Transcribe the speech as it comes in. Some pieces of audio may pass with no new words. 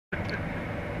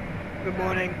Good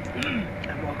morning,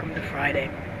 and welcome to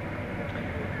Friday.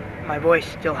 My voice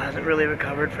still hasn't really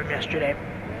recovered from yesterday,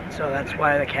 so that's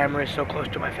why the camera is so close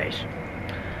to my face.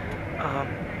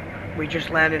 We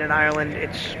just landed in Ireland.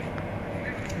 It's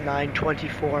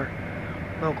 9:24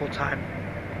 local time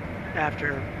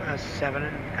after a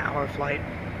 7-hour flight.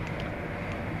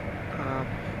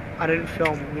 I didn't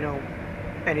film,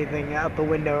 anything out the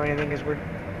window or anything because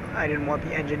I didn't want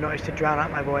the engine noise to drown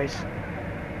out my voice.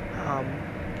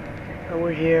 But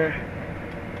we're here.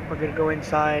 We're gonna go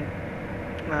inside,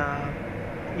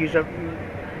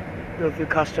 go through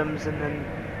customs, and then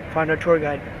find our tour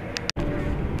guide.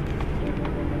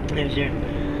 There's your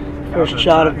first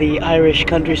shot of the Irish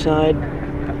countryside.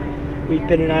 We've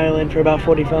been in Ireland for about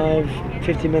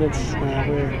 45-50 minutes.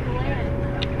 We're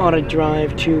on a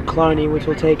drive to Killarney, which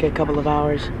will take a couple of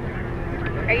hours.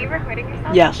 Are you recording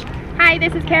yourself? Yes. Hi,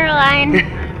 this is Caroline.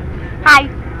 Hi.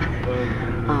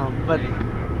 But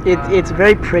it's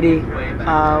very pretty.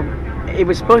 It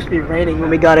was supposed to be raining when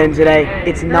we got in today.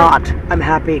 It's not. I'm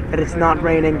happy that it's not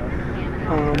raining.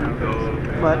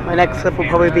 But my next step will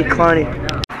probably be Killarney.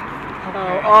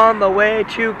 On the way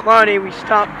to Killarney, we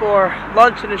stopped for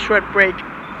lunch and a short break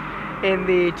in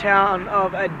the town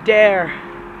of Adare,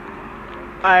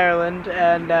 Ireland,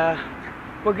 and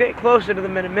we'll get closer to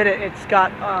them in a minute. It's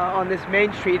got on this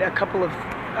main street a couple of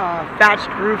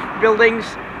thatched roof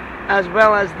buildings, as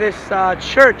well as this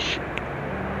church,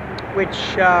 which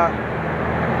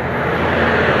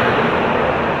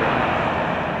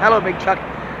hello, big Chuck,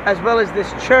 as well as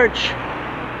this church,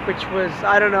 which was,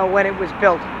 I don't know when it was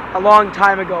built, a long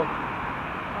time ago.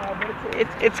 But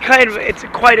it's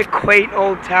quite a quaint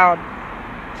old town.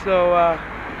 So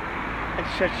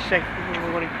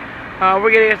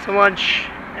we're gonna get some lunch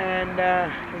and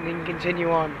then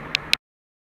continue on.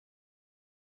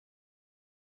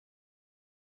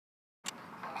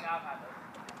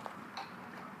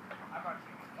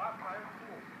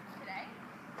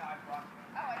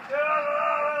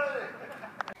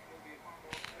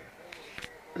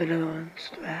 The Netherlands,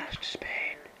 vast space.